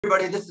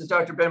Everybody, this is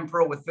Dr.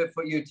 BenPearl with Fit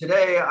for You.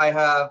 Today, I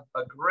have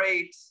a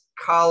great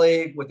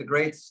colleague with a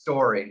great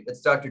story.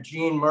 It's Dr.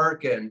 Gene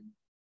Mirkin.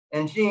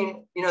 And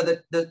Gene, you know,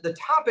 the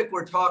topic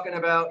we're talking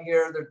about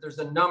here, there's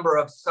a number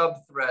of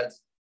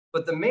sub-threads,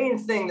 but the main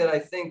thing that I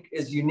think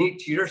is unique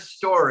to your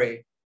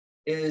story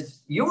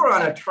is you were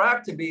on a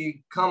track to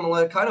become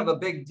kind of a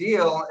big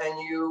deal, and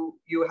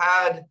you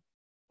had,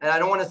 and I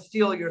don't want to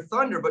steal your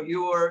thunder, but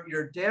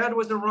your dad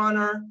was a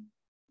runner.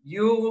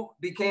 You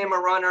became a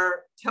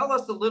runner. Tell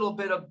us a little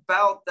bit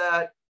about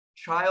that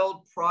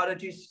child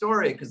prodigy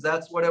story, because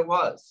that's what it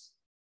was.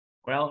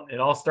 Well, it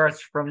all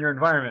starts from your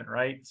environment,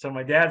 right? So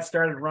my dad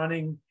started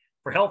running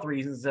for health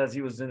reasons. As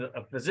he was a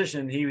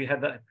physician, he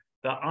had the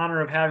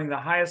honor of having the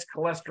highest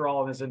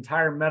cholesterol in his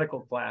entire medical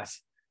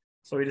class.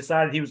 So he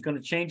decided he was going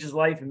to change his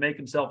life and make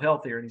himself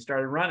healthier, and he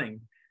started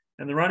running.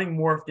 And the running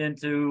morphed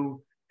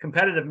into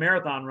competitive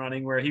marathon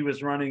running, where he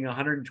was running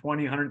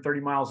 120, 130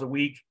 miles a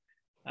week.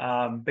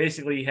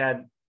 Basically, he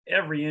had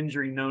every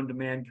injury known to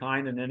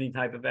mankind and any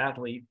type of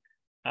athlete.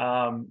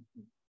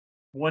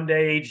 One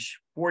day, age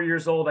 4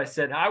 years old, I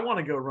said, I want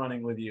to go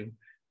running with you.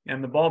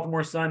 And the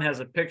Baltimore Sun has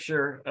a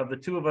picture of the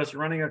two of us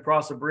running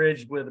across a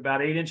bridge with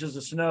about 8 inches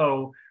of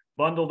snow,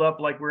 bundled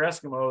up like we're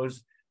Eskimos,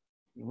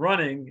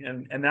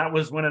 running. And that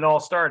was when it all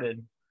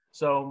started.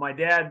 So my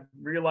dad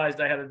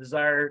realized I had a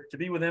desire to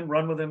be with him,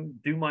 run with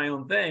him, do my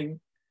own thing.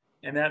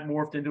 And that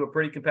morphed into a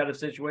pretty competitive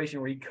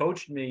situation where he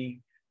coached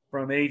me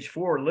from age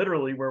 4,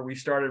 literally, where we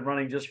started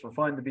running just for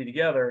fun to be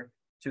together,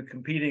 to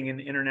competing in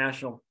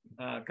international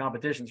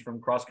competitions from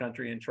cross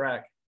country and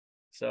track.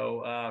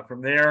 So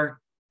from there,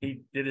 he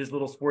did his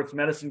little sports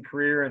medicine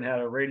career and had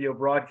a radio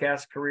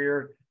broadcast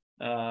career.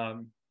 I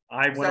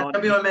went on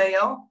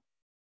WMAL?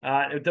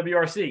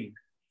 WRC.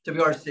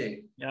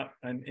 WRC. Yeah,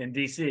 in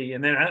DC.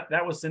 And then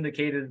that was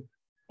syndicated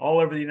all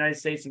over the United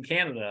States and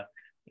Canada.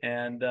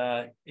 And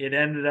it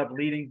ended up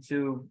leading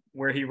to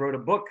where he wrote a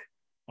book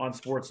on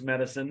sports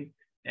medicine.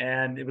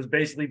 And it was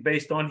basically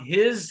based on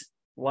his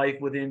life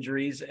with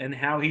injuries and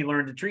how he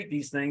learned to treat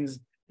these things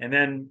and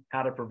then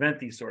how to prevent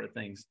these sort of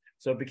things.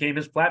 So it became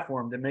his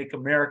platform to make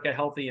America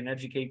healthy and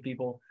educate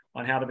people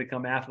on how to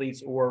become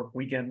athletes or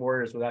weekend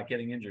warriors without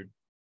getting injured.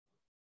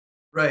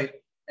 Right.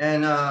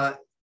 And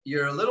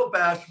you're a little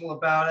bashful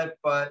about it,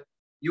 but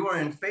you were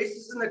in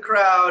Faces in the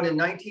Crowd in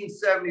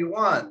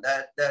 1971,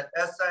 that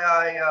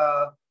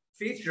SII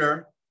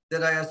feature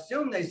that I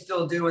assume they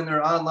still do in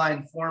their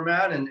online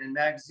format and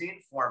magazine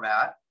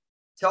format.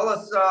 Tell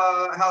us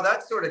how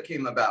that sort of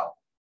came about.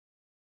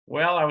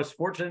 Well, I was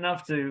fortunate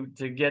enough to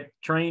get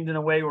trained in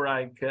a way where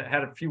I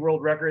had a few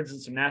world records and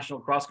some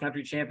national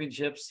cross-country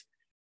championships,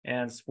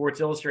 and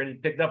Sports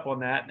Illustrated picked up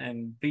on that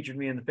and featured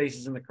me in the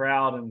Faces in the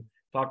Crowd and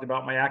talked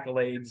about my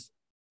accolades.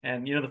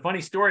 And, you know, the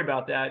funny story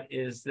about that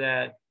is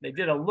that they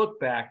did a look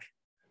back.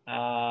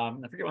 I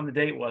forget when the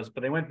date was,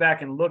 but they went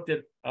back and looked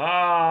at,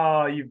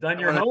 you've done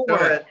your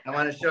homework. I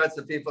want to show it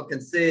so people can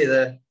see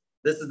that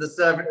this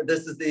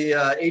is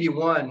the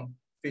 81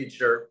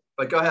 feature,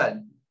 but go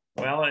ahead.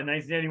 Well, in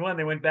 1981,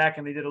 they went back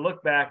and they did a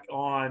look back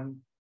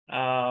on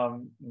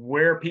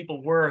where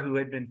people were who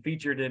had been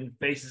featured in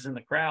Faces in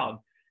the Crowd.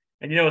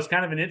 And, you know, it's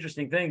kind of an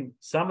interesting thing.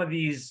 Some of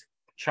these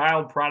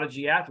child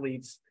prodigy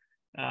athletes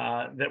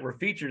that were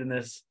featured in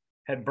this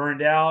had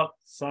burned out.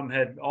 Some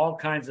had all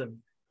kinds of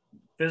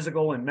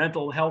physical and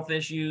mental health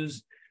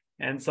issues,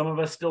 and some of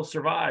us still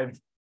survived,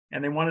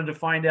 and they wanted to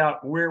find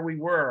out where we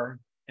were.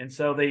 And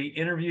so they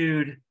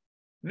interviewed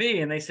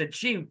me and they said,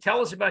 "Gee, tell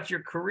us about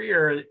your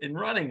career in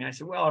running." I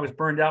said, "Well, I was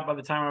burned out by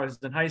the time I was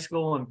in high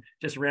school and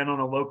just ran on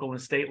a local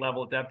and state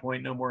level at that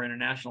point, no more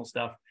international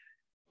stuff."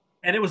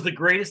 And it was the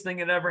greatest thing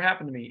that ever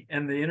happened to me.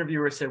 And the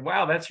interviewer said,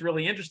 "Wow, that's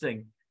really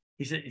interesting."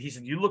 He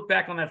said, "You look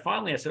back on that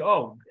fondly?" I said,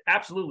 "Oh,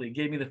 absolutely. It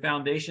gave me the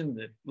foundation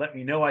that let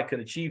me know I could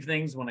achieve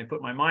things when I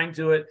put my mind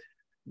to it.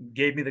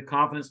 Gave me the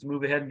confidence to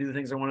move ahead and do the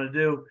things I wanted to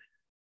do.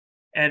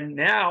 And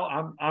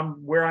now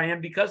I'm where I am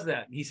because of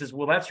that." And he says,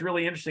 "Well, that's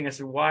really interesting." I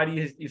said, "Why do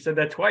you said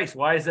that twice?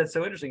 Why is that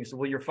so interesting?" He said,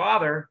 "Well, your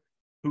father,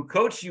 who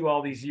coached you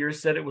all these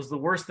years, said it was the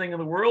worst thing in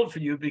the world for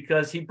you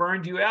because he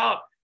burned you out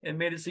and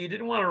made it so you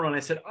didn't want to run." I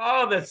said,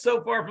 "Oh, that's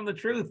so far from the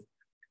truth."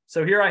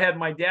 So here I had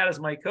my dad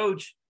as my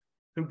coach,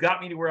 who got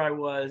me to where I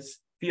was,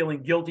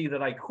 feeling guilty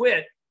that I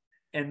quit,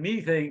 and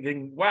me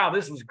thinking, "Wow,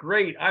 this was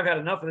great. I've had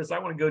enough of this. I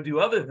want to go do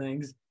other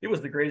things." It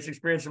was the greatest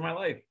experience of my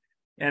life.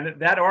 And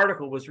that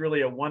article was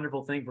really a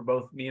wonderful thing for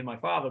both me and my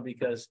father,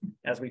 because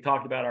as we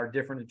talked about our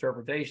different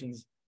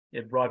interpretations,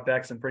 it brought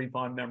back some pretty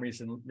fond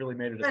memories and really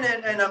made it.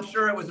 And I'm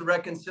sure it was a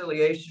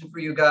reconciliation for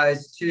you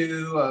guys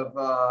too, of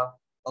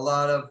a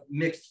lot of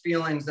mixed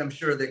feelings, I'm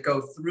sure, that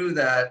go through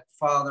that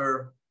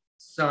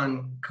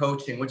father-son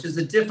coaching, which is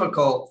a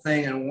difficult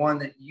thing and one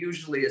that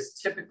usually is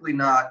typically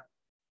not.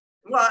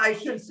 Well, I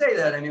shouldn't say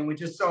that. I mean, we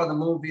just saw the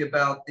movie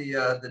about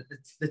the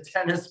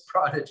tennis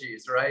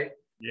prodigies, right?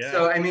 Yeah.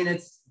 So, I mean,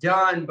 it's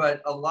done, but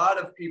a lot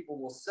of people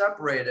will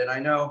separate it. I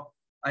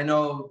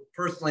know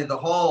personally the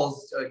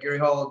Halls, Gary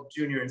Hall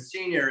Jr. and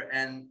Sr.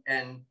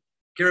 and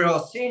Gary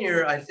Hall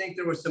Sr., I think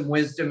there was some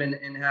wisdom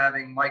in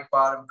having Mike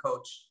Bottom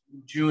coach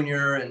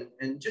Junior,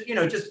 and just,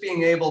 just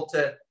being able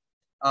to,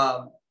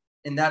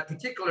 in that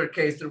particular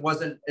case, there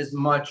wasn't as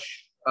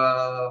much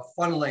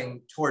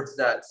funneling towards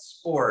that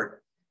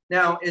sport.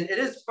 Now, it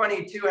is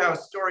funny too how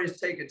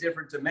stories take a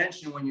different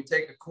dimension when you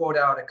take a quote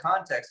out of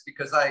context,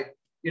 because I,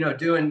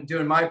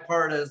 doing my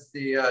part as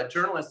the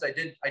journalist, I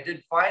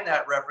did find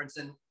that reference,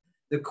 and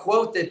the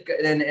quote that,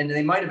 and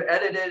they might have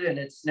edited, and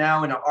it's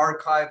now in an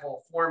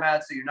archival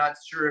format, so you're not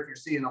sure if you're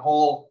seeing the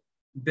whole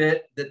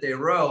bit that they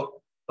wrote.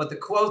 But the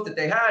quote that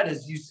they had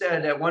is, you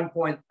said at one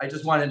point, I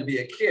just wanted to be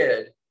a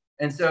kid.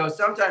 And so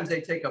sometimes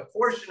they take a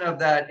portion of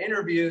that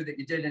interview that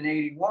you did in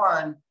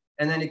 '81,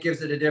 and then it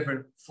gives it a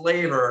different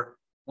flavor,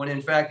 when in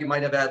fact you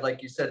might have had,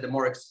 like you said, the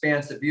more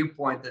expansive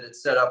viewpoint that it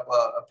set up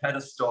a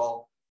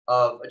pedestal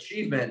of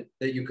achievement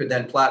that you could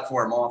then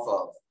platform off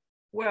of.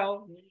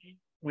 Well,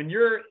 when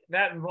you're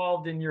that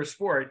involved in your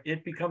sport,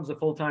 it becomes a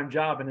full-time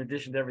job in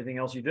addition to everything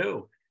else you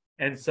do.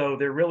 And so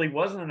there really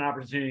wasn't an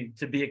opportunity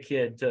to be a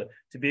kid, to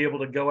be able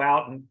to go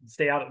out and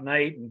stay out at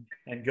night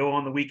and go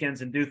on the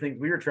weekends and do things.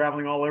 We were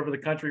traveling all over the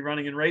country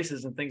running in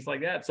races and things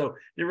like that. So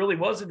there really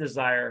was a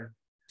desire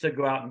to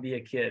go out and be a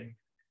kid.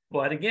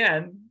 But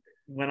again,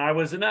 when I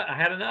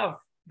had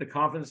enough, the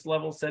confidence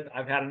level said,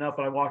 I've had enough,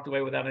 and I walked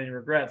away without any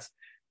regrets.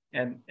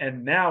 And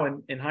now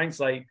in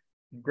hindsight,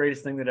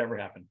 greatest thing that ever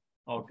happened.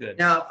 All good.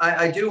 Now,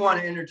 I do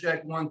want to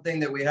interject one thing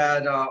that we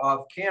had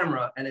off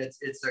camera, and it's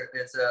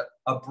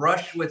a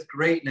brush with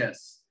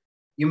greatness.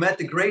 You met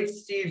the great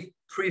Steve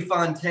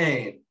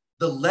Prefontaine,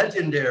 the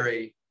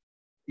legendary,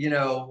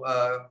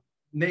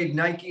 made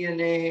Nike a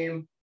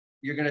name.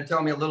 You're going to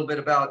tell me a little bit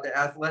about the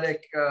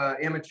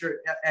amateur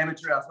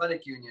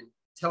athletic union.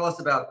 Tell us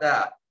about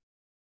that.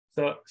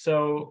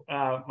 So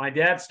my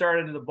dad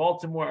started the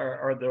Baltimore,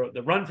 or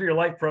the Run for Your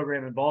Life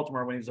program in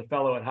Baltimore when he was a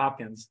fellow at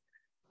Hopkins.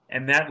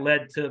 And that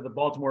led to the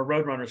Baltimore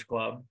Roadrunners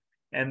Club.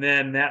 And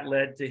then that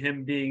led to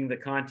him being the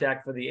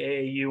contact for the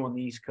AAU on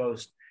the East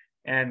Coast.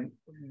 And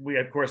we,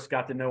 of course,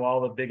 got to know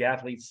all the big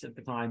athletes at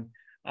the time.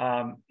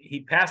 He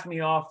passed me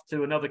off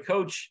to another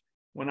coach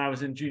when I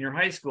was in junior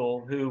high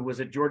school, who was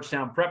at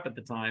Georgetown Prep at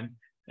the time.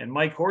 And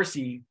Mike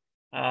Horsey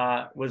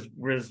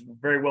was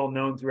very well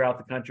known throughout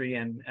the country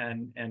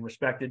and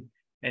respected.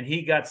 And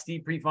he got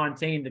Steve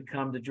Prefontaine to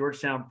come to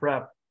Georgetown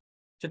Prep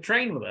to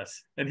train with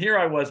us. And here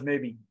I was,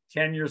 maybe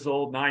 10 years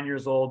old, 9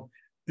 years old.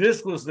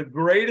 This was the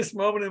greatest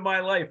moment in my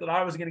life, that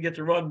I was going to get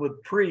to run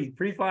with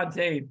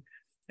Prefontaine.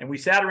 And we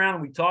sat around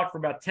and we talked for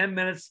about 10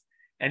 minutes.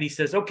 And he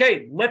says,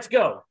 okay, let's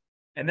go.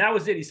 And that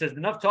was it. He says,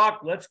 enough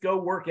talk, let's go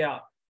work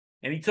out.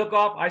 And he took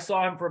off. I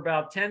saw him for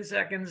about 10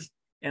 seconds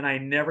and I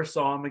never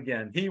saw him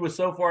again. He was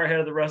so far ahead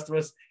of the rest of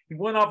us. He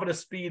went off at a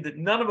speed that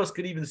none of us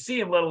could even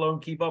see him, let alone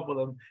keep up with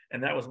him.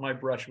 And that was my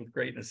brush with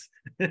greatness.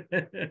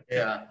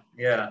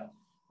 Yeah.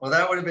 Well,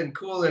 that would have been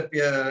cool if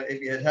you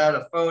had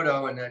a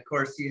photo. And of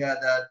course, he had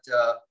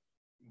that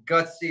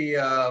gutsy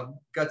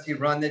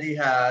run that he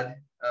had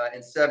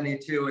in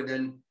 '72, and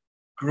then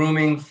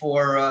grooming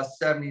for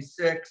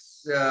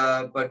 '76.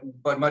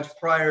 But much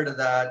prior to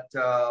that,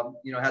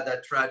 had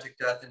that tragic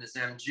death in his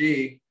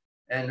MG.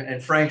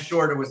 And Frank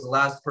Shorter was the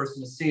last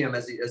person to see him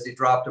as he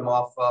dropped him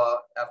off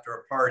after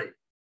a party.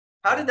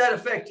 How did that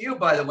affect you,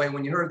 by the way,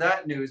 when you heard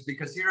that news?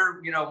 Because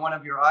you're, one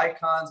of your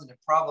icons, and it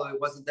probably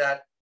wasn't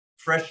that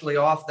freshly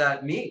off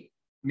that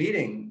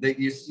meeting that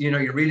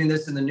you're reading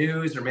this in the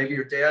news, or maybe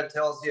your dad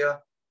tells you.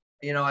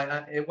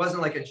 It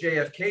wasn't like a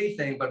JFK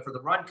thing, but for the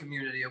run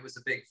community, it was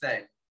a big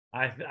thing.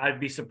 I'd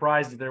be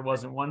surprised if there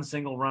wasn't one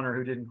single runner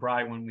who didn't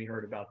cry when we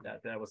heard about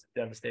that. That was a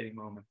devastating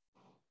moment.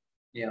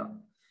 Yeah.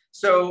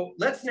 So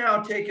let's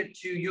now take it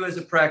to you as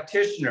a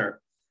practitioner.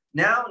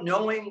 Now,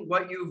 knowing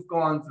what you've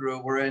gone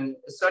through, we're in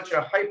such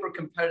a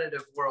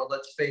hyper-competitive world,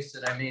 let's face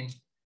it. I mean,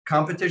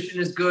 competition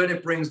is good,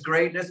 it brings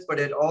greatness, but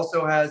it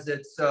also has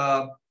its,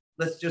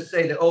 let's just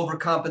say, the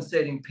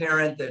overcompensating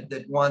parent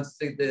that wants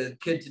the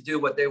kid to do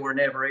what they were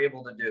never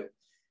able to do.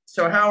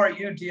 So how are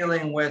you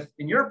dealing with,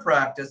 in your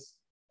practice,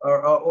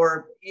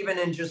 or even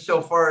in just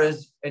so far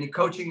as any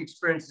coaching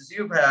experiences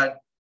you've had,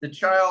 the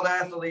child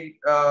athlete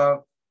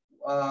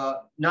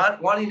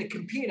not wanting to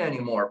compete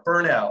anymore,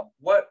 burnout,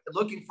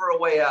 looking for a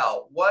way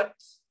out,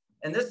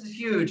 and this is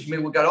huge. I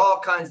mean, we've got all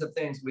kinds of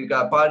things. We've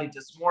got body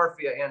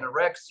dysmorphia,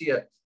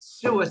 anorexia,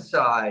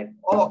 suicide,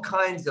 all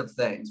kinds of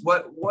things.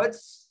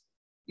 What's,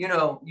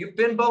 you've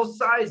been both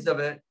sides of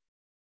it.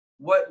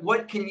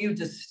 What can you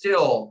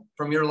distill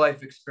from your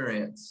life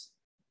experience?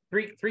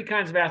 Three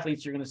kinds of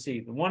athletes you're going to see.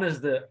 The one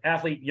is the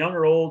athlete, young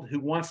or old, who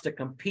wants to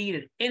compete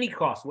at any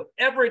cost.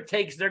 Whatever it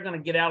takes, they're going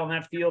to get out on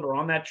that field or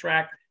on that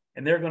track,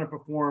 and they're going to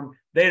perform.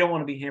 They don't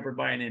want to be hampered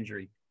by an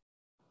injury.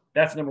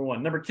 That's number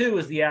one. Number two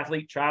is the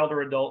athlete, child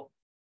or adult,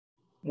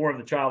 more of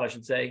the child, I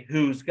should say,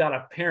 who's got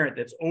a parent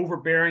that's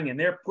overbearing, and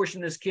they're pushing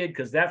this kid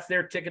because that's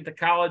their ticket to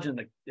college, and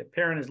the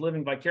parent is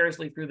living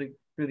vicariously through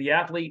the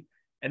athlete.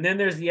 And then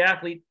there's the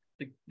athlete,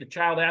 the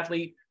child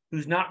athlete,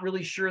 who's not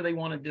really sure they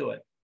want to do it.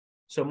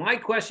 So my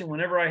question,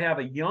 whenever I have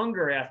a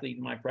younger athlete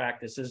in my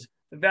practice, is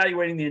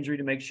evaluating the injury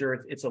to make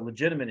sure it's a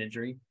legitimate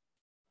injury.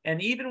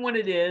 And even when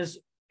it is,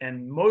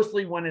 and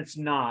mostly when it's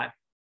not,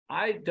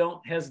 I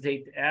don't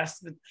hesitate to ask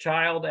the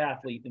child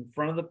athlete in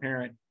front of the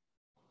parent,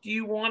 do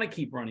you want to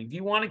keep running? Do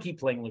you want to keep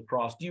playing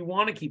lacrosse? Do you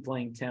want to keep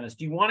playing tennis?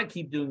 Do you want to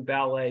keep doing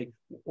ballet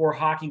or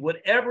hockey,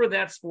 whatever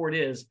that sport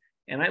is?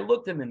 And I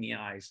look them in the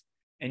eyes.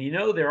 And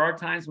there are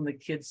times when the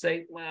kids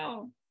say,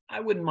 well, I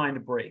wouldn't mind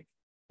a break.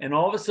 And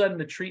all of a sudden,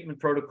 the treatment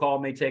protocol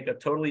may take a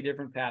totally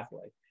different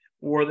pathway.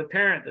 Or the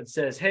parent that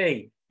says,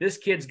 hey, this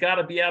kid's got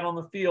to be out on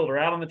the field or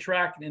out on the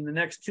track in the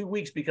next 2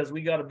 weeks because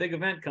we got a big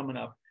event coming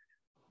up.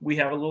 We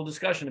have a little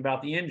discussion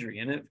about the injury.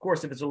 And of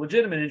course, if it's a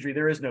legitimate injury,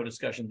 there is no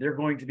discussion. They're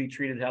going to be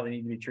treated how they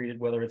need to be treated,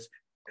 whether it's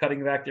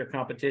cutting back their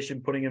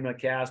competition, putting them in a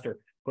cast, or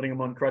putting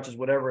them on crutches,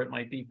 whatever it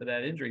might be for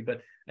that injury.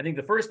 But I think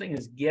the first thing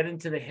is get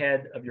into the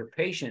head of your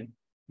patient,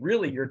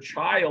 really your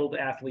child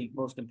athlete,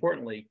 most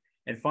importantly,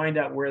 and find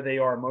out where they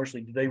are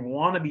emotionally. Do they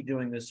want to be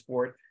doing this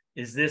sport?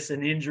 Is this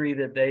an injury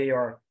that they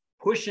are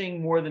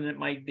pushing more than it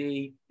might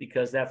be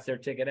because that's their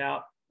ticket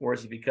out? Or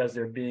is it because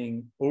they're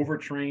being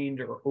overtrained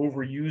or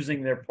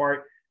overusing their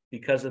part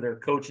because of their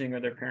coaching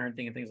or their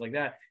parenting and things like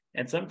that?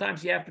 And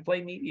sometimes you have to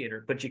play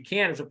mediator, but you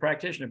can't, as a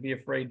practitioner, be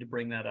afraid to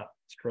bring that up.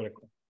 It's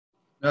critical.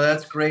 No,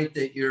 that's great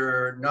that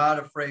you're not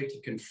afraid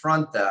to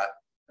confront that.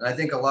 And I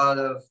think a lot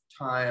of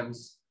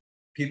times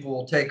people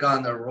will take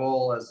on their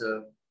role as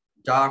a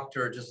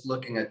doctor just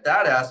looking at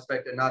that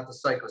aspect and not the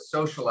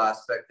psychosocial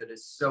aspect that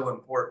is so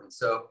important.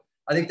 So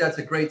I think that's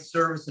a great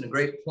service and a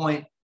great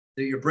point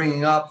that you're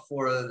bringing up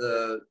for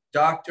the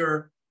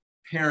doctor,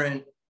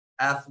 parent,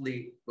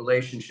 athlete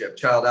relationship,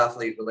 child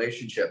athlete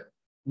relationship.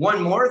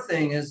 One more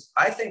thing is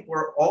I think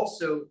we're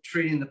also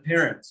treating the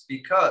parents,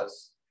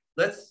 because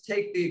let's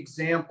take the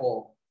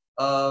example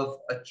of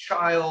a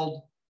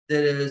child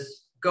that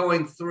is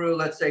going through,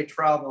 let's say,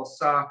 travel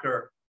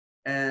soccer,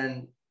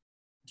 and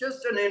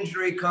just an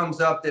injury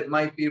comes up that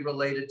might be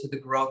related to the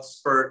growth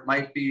spurt,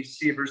 might be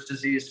Seaver's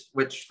disease,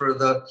 which for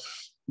the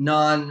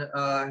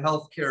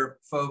non-healthcare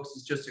folks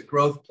is just a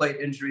growth plate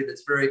injury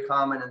that's very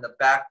common in the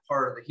back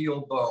part of the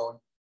heel bone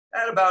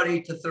at about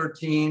 8 to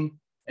 13.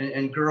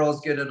 And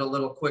girls get it a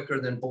little quicker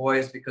than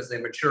boys because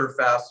they mature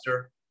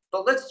faster.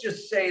 But let's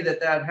just say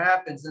that that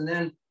happens. And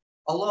then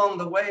along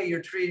the way,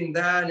 you're treating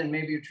that, and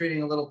maybe you're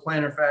treating a little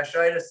plantar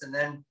fasciitis, and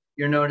then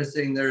you're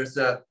noticing there's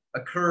a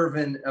curve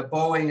and a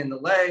bowing in the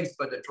legs,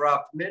 but a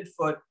dropped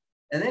midfoot.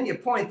 And then you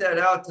point that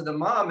out to the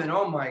mom, and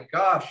oh my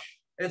gosh,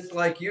 it's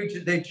like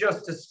they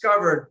just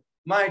discovered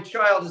my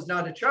child is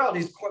not a child.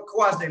 He's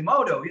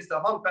Quasimodo. He's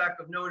the humpback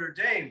of Notre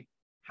Dame.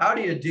 How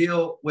do you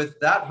deal with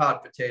that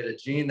hot potato,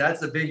 Gene?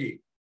 That's a biggie.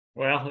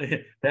 Well,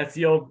 that's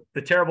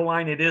the terrible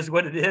line. It is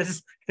what it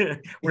is.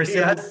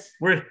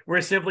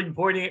 we're simply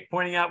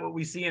pointing out what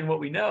we see and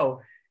what we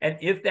know. And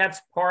if that's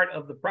part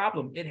of the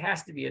problem, it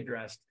has to be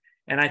addressed.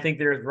 And I think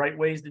there's right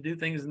ways to do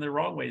things and there are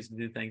wrong ways to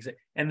do things.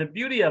 And the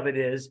beauty of it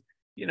is,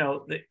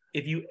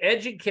 if you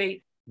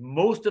educate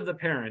most of the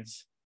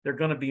parents, they're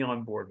going to be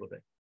on board with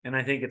it. And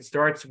I think it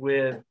starts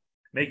with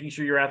making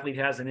sure your athlete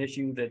has an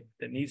issue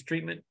that needs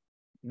treatment,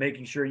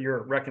 making sure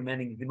you're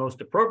recommending the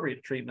most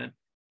appropriate treatment,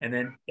 and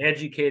then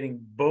educating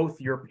both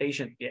your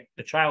patient,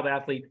 the child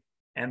athlete,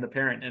 and the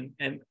parent.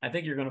 And I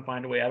think you're going to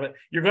find a way out of it.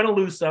 You're going to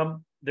lose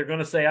some. They're going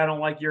to say, I don't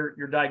like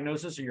your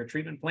diagnosis or your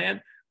treatment plan.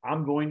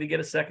 I'm going to get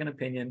a second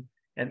opinion.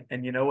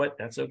 And you know what?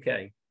 That's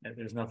okay.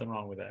 There's nothing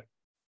wrong with that.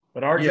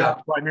 But our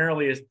job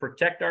primarily is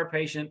protect our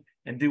patient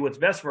and do what's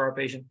best for our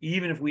patient,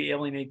 even if we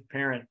alienate the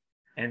parent.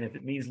 And if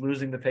it means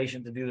losing the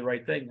patient to do the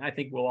right thing, I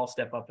think we'll all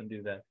step up and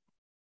do that.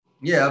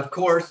 Yeah, of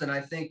course. And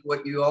I think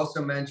what you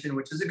also mentioned,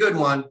 which is a good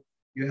one,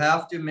 you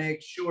have to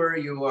make sure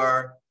you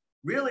are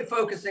really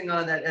focusing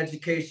on that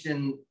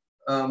education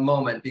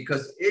moment,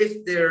 because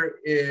if there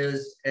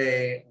is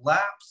a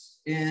lapse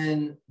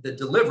in the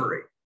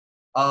delivery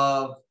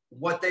of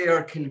what they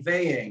are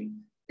conveying,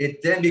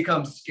 it then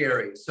becomes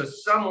scary. So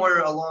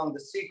somewhere along the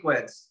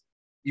sequence,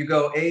 you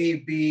go A,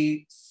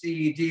 B,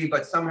 C, D,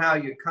 but somehow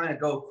you kind of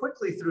go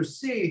quickly through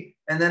C,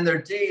 and then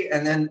they're D,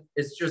 and then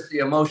it's just the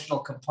emotional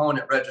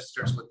component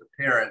registers with the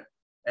parent.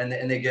 And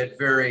they get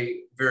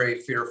very, very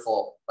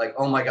fearful. Like,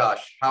 oh my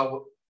gosh,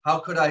 how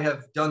could I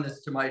have done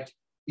this to my,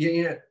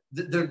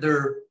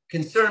 they're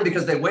concerned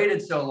because they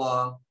waited so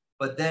long.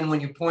 But then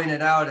when you point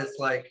it out, it's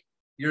like,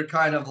 you're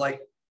kind of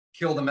like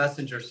kill the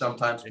messenger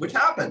sometimes, which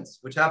happens,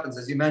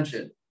 as you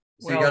mentioned.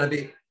 So you got to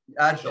be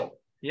agile.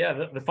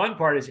 Yeah. The fun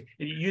part is,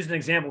 you use an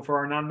example for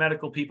our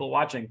non-medical people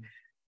watching.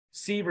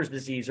 Seaver's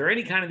disease or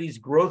any kind of these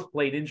growth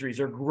plate injuries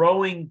or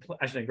growing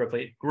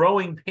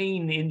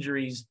pain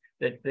injuries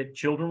that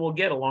children will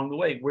get along the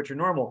way, which are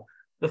normal.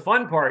 The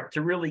fun part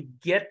to really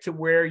get to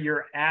where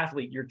your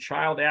athlete, your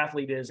child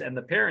athlete is and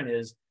the parent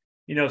is,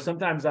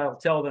 sometimes I'll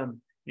tell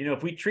them,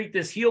 if we treat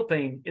this heel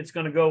pain, it's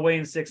going to go away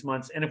in 6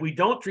 months. And if we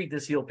don't treat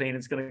this heel pain,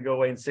 it's going to go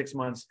away in 6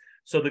 months.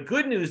 So the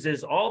good news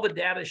is all the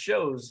data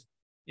shows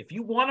if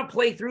you want to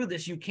play through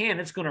this, you can.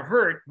 It's going to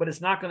hurt, but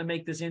it's not going to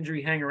make this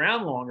injury hang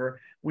around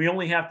longer. We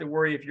only have to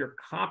worry if you're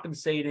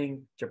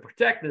compensating to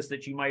protect this,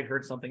 that you might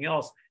hurt something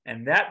else.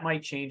 And that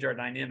might change our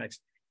dynamics.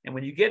 And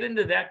when you get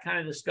into that kind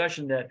of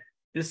discussion that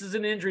this is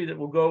an injury that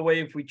will go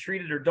away if we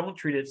treat it or don't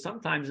treat it,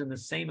 sometimes in the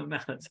same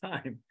amount of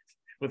time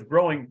with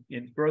growing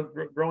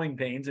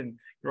pains and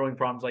growing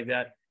problems like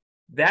that.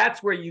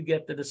 That's where you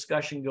get the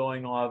discussion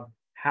going of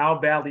how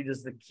badly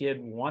does the kid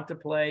want to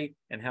play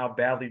and how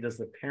badly does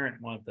the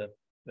parent want the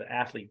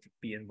athlete to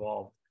be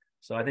involved.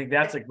 So I think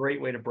that's a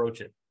great way to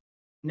broach it.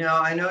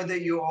 Now, I know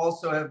that you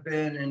also have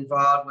been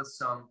involved with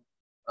some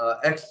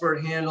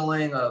expert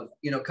handling of,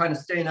 kind of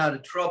staying out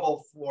of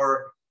trouble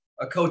for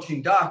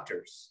coaching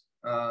doctors.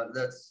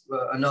 That's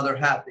another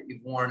hat that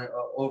you've worn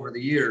over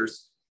the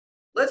years.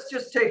 Let's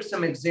just take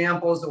some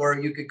examples,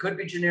 or could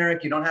be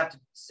generic. You don't have to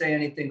say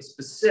anything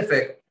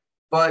specific,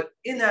 but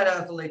in that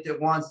athlete that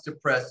wants to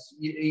press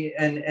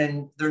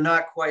and they're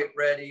not quite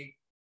ready,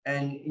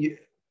 and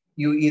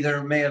you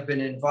either may have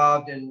been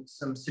involved in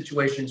some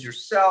situations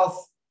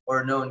yourself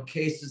or known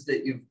cases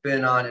that you've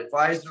been on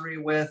advisory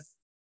with.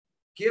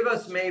 Give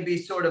us maybe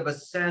sort of a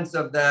sense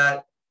of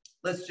that.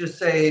 Let's just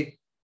say,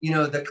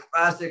 the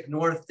classic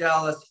North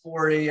Dallas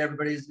 40,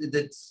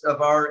 that's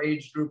of our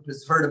age group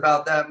has heard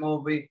about that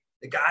movie.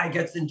 The guy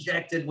gets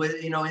injected with,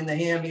 in the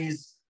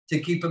hammies to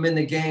keep him in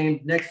the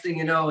game. Next thing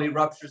you know, he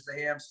ruptures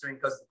the hamstring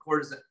because the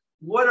cortisone.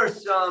 What are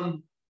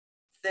some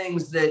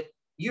things that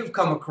you've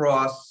come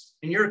across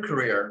in your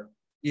career,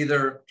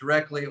 either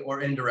directly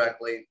or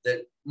indirectly,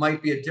 that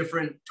might be a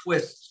different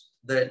twist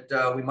that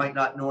we might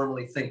not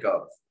normally think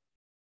of?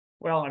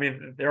 Well, I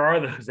mean, there are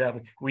those.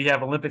 We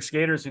have Olympic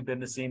skaters who've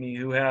been to see me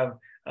who have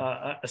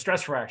a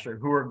stress fracture,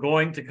 who are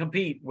going to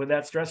compete with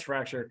that stress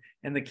fracture.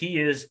 And the key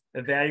is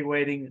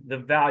evaluating the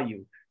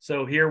value.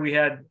 So here we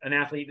had an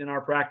athlete in our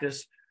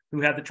practice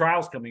who had the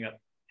trials coming up,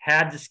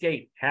 had to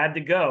skate, had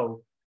to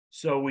go.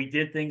 So we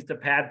did things to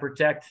pad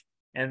protect.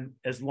 And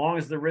as long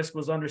as the risk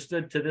was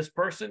understood to this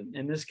person,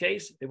 in this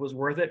case, it was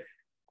worth it.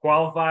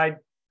 Qualified,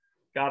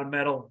 got a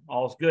medal,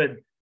 all's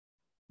good.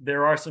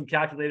 There are some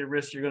calculated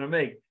risks you're going to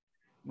make.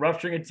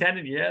 Rupturing a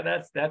tendon,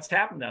 yeah, that's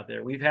happened out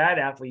there. We've had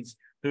athletes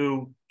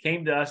who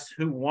came to us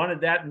who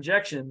wanted that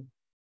injection,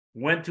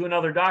 went to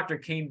another doctor,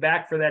 came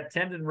back for that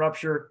tendon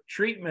rupture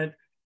treatment.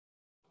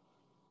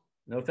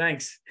 No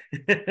thanks.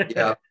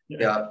 Yeah.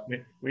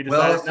 We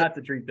decided not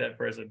to treat that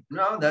person.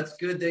 No, that's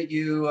good that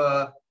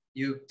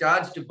you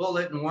dodged a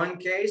bullet in one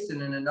case,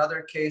 and in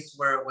another case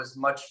where it was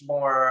much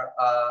more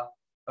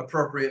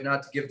appropriate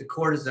not to give the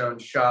cortisone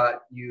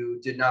shot,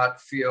 you did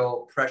not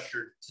feel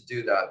pressured to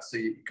do that. So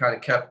you kind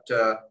of kept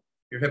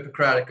your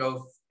Hippocratic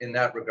oath in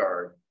that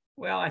regard.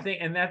 Well, I think,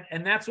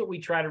 and that's what we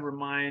try to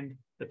remind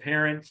the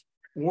parents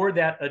or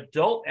that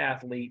adult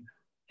athlete,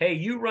 hey,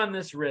 you run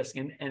this risk.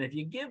 And if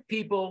you give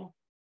people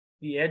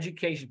the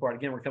education part,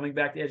 again, we're coming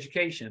back to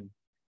education,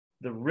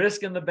 the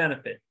risk and the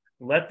benefit,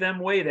 let them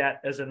weigh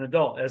that as an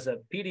adult. As a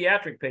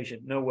pediatric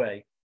patient, no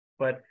way.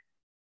 But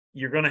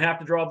you're going to have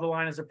to draw the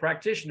line as a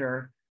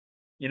practitioner.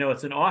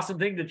 It's an awesome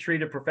thing to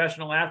treat a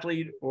professional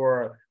athlete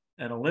or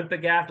an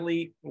Olympic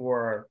athlete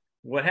or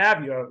what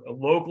have you, a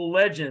local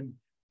legend,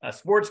 a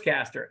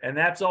sportscaster. And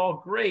that's all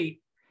great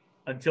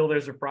until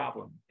there's a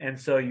problem. And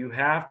so you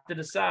have to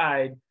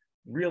decide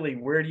really,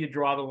 where do you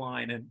draw the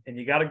line? And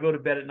you got to go to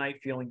bed at night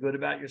feeling good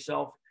about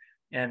yourself.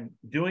 And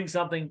doing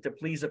something to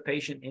please a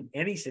patient in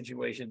any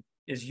situation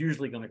is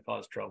usually going to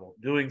cause trouble.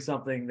 Doing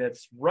something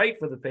that's right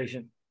for the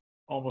patient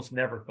almost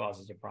never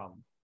causes a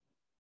problem.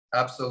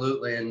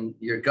 Absolutely. And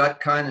your gut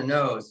kind of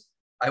knows.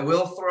 I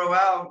will throw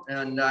out,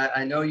 and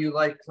I know you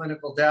like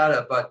clinical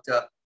data, but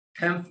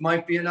PEMF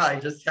might be enough. I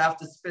just have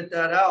to spit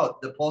that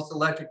out. The pulse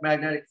electric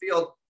magnetic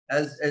field,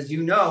 as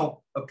you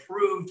know,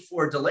 approved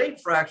for delayed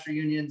fracture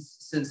unions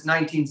since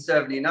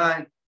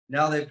 1979.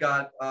 Now they've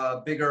got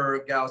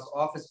bigger Gauss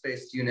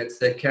office-based units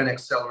that can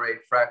accelerate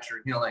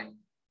fracture healing.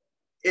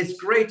 It's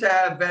great to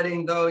have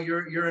vetting, though.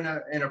 You're in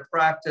a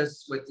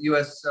practice with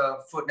U.S.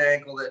 Foot and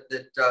Ankle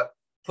that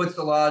puts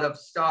a lot of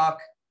stock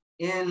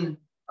in,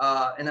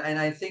 and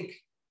I think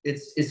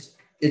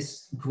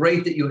it's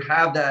great that you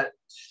have that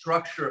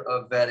structure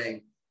of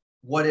vetting.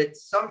 What it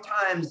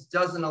sometimes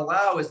doesn't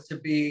allow is to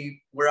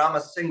be where I'm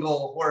a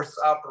single horse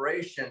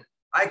operation.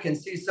 I can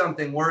see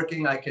something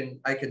working. I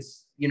can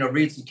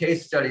read some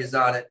case studies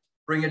on it,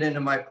 bring it into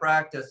my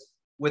practice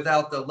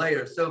without the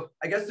layers. So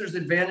I guess there's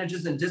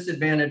advantages and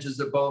disadvantages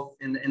of both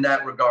in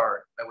that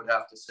regard, I would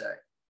have to say.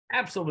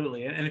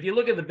 Absolutely. And if you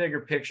look at the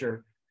bigger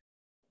picture,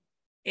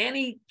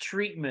 any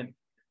treatment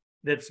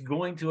that's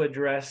going to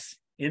address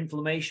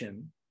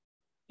inflammation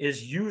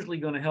is usually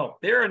going to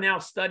help. There are now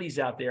studies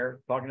out there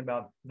talking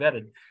about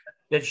vetted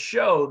that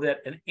show that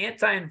an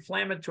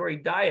anti-inflammatory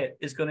diet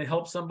is going to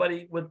help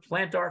somebody with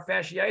plantar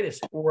fasciitis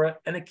or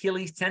an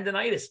Achilles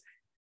tendonitis.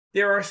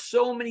 There are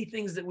so many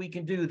things that we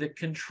can do that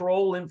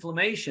control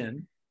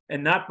inflammation,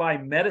 and not by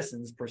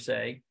medicines per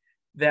se,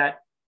 that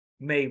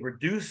may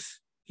reduce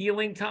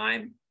healing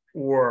time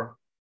or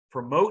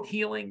promote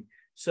healing.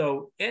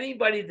 So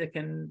anybody that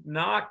can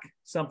knock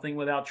something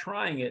without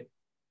trying it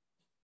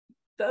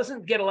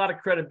doesn't get a lot of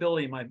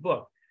credibility in my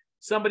book.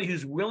 Somebody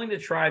who's willing to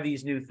try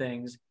these new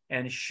things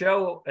and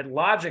show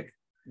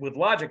with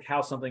logic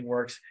how something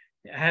works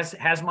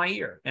has my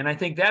ear. And I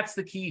think that's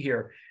the key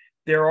here.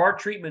 there are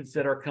treatments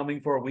that are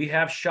coming forward. We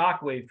have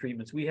shockwave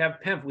treatments. We have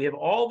PEMF. We have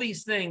all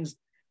these things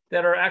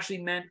that are actually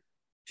meant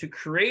to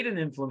create an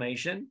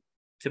inflammation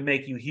to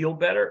make you heal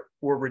better,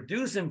 or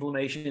reduce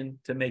inflammation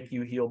to make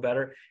you heal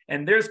better.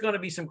 And there's going to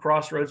be some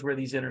crossroads where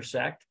these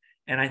intersect.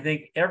 And I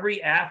think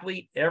every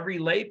athlete, every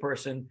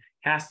layperson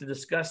has to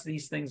discuss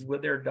these things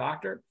with their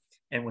doctor.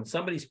 And when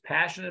somebody's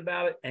passionate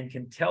about it and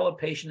can tell a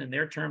patient in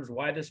their terms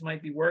why this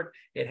might be work,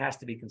 it has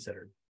to be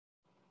considered.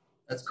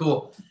 That's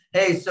cool.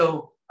 Hey,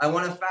 so I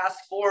want to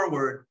fast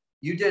forward.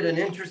 You did an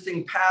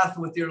interesting path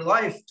with your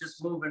life,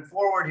 just moving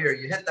forward here.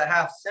 You hit the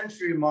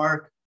half-century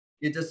mark.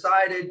 You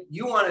decided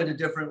you wanted a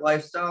different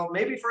lifestyle,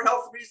 maybe for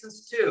health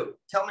reasons too.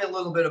 Tell me a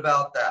little bit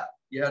about that.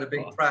 You had a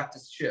big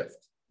practice shift.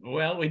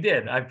 Well, we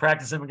did. I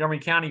practiced in Montgomery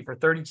County for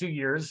 32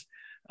 years.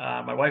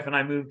 My wife and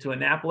I moved to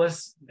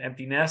Annapolis,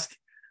 empty nest.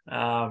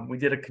 We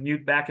did a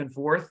commute back and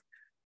forth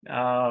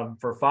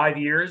for 5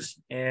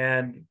 years.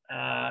 And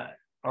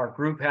our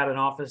group had an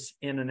office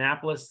in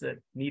Annapolis that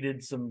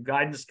needed some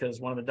guidance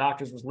because one of the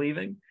doctors was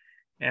leaving.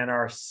 And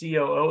our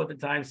COO at the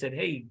time said,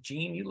 "Hey,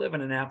 Gene, you live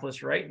in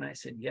Annapolis, right?" And I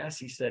said, "Yes."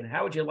 He said,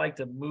 "How would you like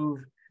to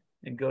move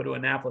and go to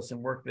Annapolis and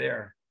work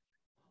there?"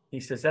 He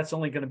says, "That's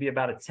only going to be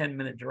about a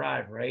 10-minute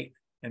drive, right?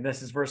 And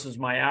this is versus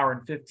my hour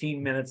and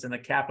 15 minutes in the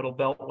Capital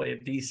Beltway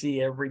of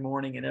DC every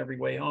morning and every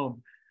way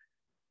home."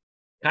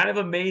 Kind of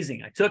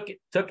amazing. I took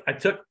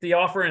the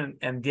offer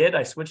and did.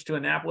 I switched to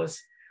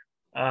Annapolis.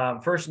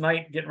 First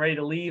night, getting ready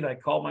to leave, I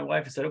called my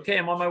wife and said, "Okay,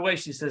 I'm on my way."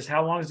 She says,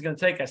 "How long is it going to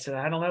take?" I said,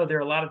 "I don't know. There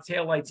are a lot of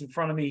taillights in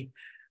front of me.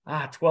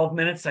 12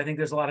 minutes. I think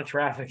there's a lot of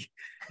traffic."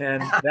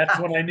 And that's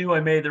when I knew I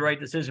made the right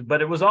decision.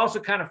 But it was also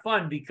kind of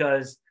fun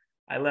because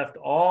I left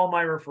all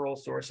my referral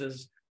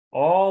sources,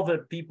 all the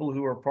people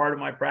who were part of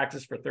my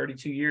practice for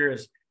 32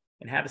 years,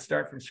 and had to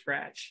start from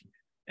scratch.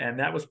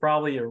 And that was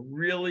probably a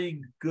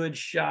really good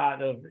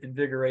shot of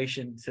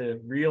invigoration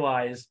to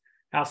realize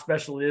how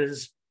special it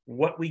is,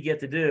 what we get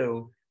to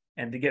do,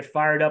 and to get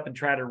fired up and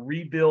try to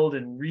rebuild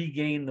and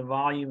regain the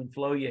volume and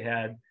flow you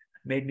had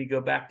made me go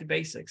back to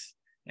basics.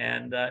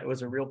 And it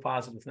was a real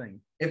positive thing.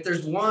 If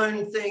there's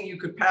one thing you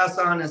could pass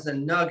on as a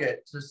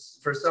nugget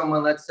for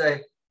someone, let's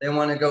say they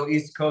want to go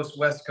East Coast,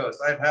 West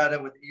Coast. I've had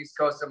it with the East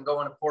Coast. I'm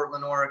going to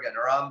Portland, Oregon,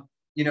 or I'm,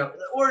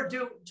 or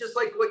do just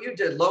like what you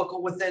did,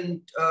 local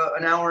within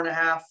an hour and a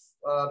half,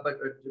 but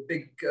a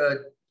big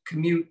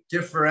commute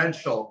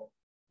differential.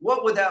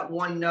 What would that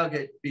one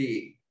nugget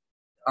be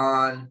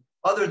on,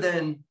 other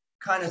than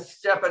kind of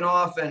stepping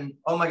off and,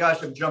 oh my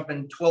gosh, I'm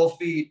jumping 12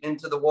 feet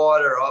into the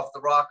water off the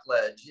rock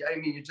ledge? I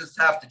mean, you just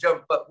have to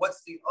jump, but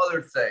what's the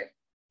other thing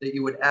that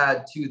you would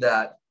add to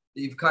that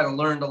you've kind of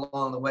learned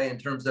along the way in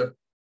terms of,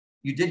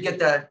 you did get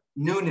that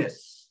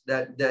newness,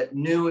 that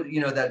new,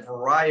 that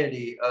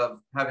variety of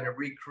having to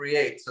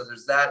recreate. So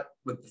there's that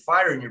with the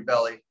fire in your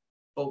belly,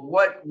 but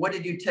what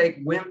did you take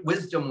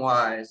wisdom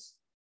wise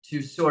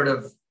to sort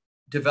of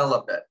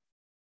develop it?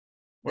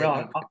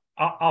 Well,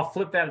 I'll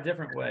flip that a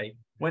different way.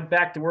 Went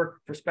back to work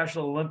for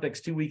Special Olympics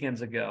 2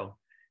 weekends ago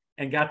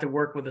and got to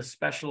work with the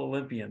Special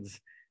Olympians.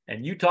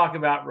 And you talk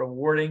about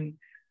rewarding.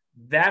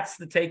 That's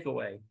the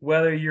takeaway.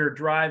 Whether you're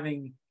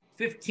driving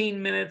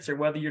 15 minutes or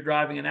whether you're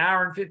driving an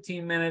hour and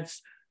 15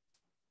 minutes,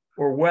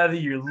 or whether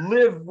you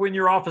live in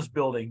your office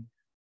building,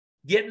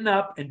 getting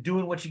up and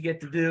doing what you get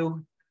to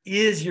do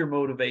is your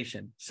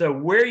motivation. So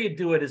where you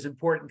do it is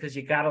important, because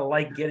you got to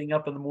like getting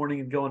up in the morning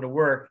and going to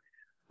work.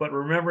 But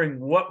remembering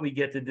what we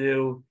get to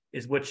do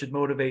is what should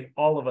motivate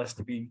all of us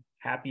to be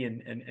happy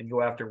and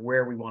go after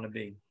where we want to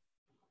be.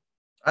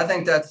 I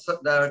think that's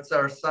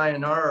our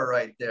sayonara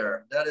right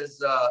there.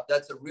 That's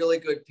a really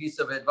good piece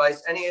of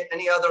advice.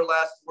 Any other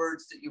last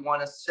words that you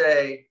want to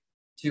say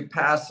to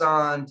pass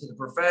on to the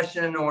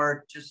profession,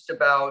 or just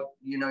about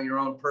your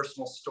own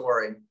personal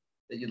story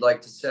that you'd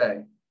like to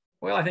say?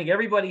 Well, I think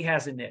everybody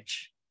has a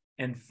niche,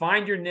 and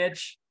find your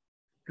niche,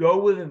 go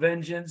with a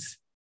vengeance,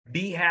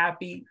 be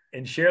happy,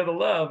 and share the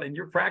love, and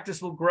your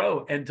practice will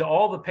grow. And to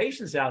all the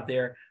patients out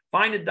there,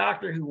 find a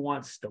doctor who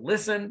wants to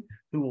listen,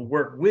 who will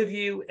work with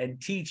you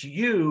and teach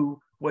you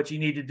what you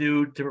need to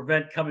do to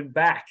prevent coming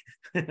back.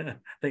 I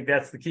think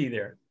that's the key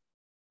there.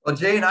 Well,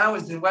 Jane, I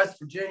was in West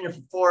Virginia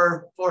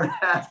for four and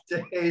a half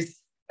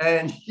days,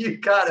 and you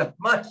got a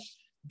much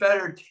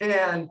better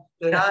tan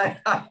than I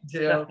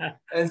do.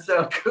 And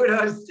so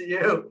kudos to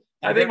you.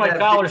 I think my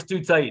collar's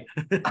too tight.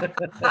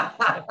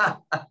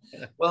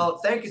 Well,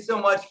 thank you so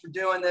much for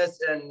doing this,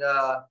 and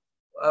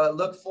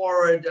look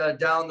forward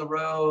down the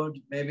road,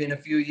 maybe in a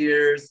few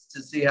years,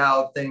 to see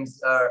how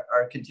things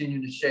are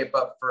continuing to shape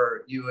up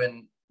for you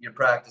and your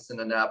practice in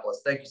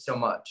Annapolis. Thank you so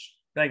much.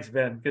 Thanks,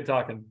 Ben. Good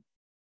talking.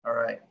 All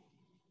right.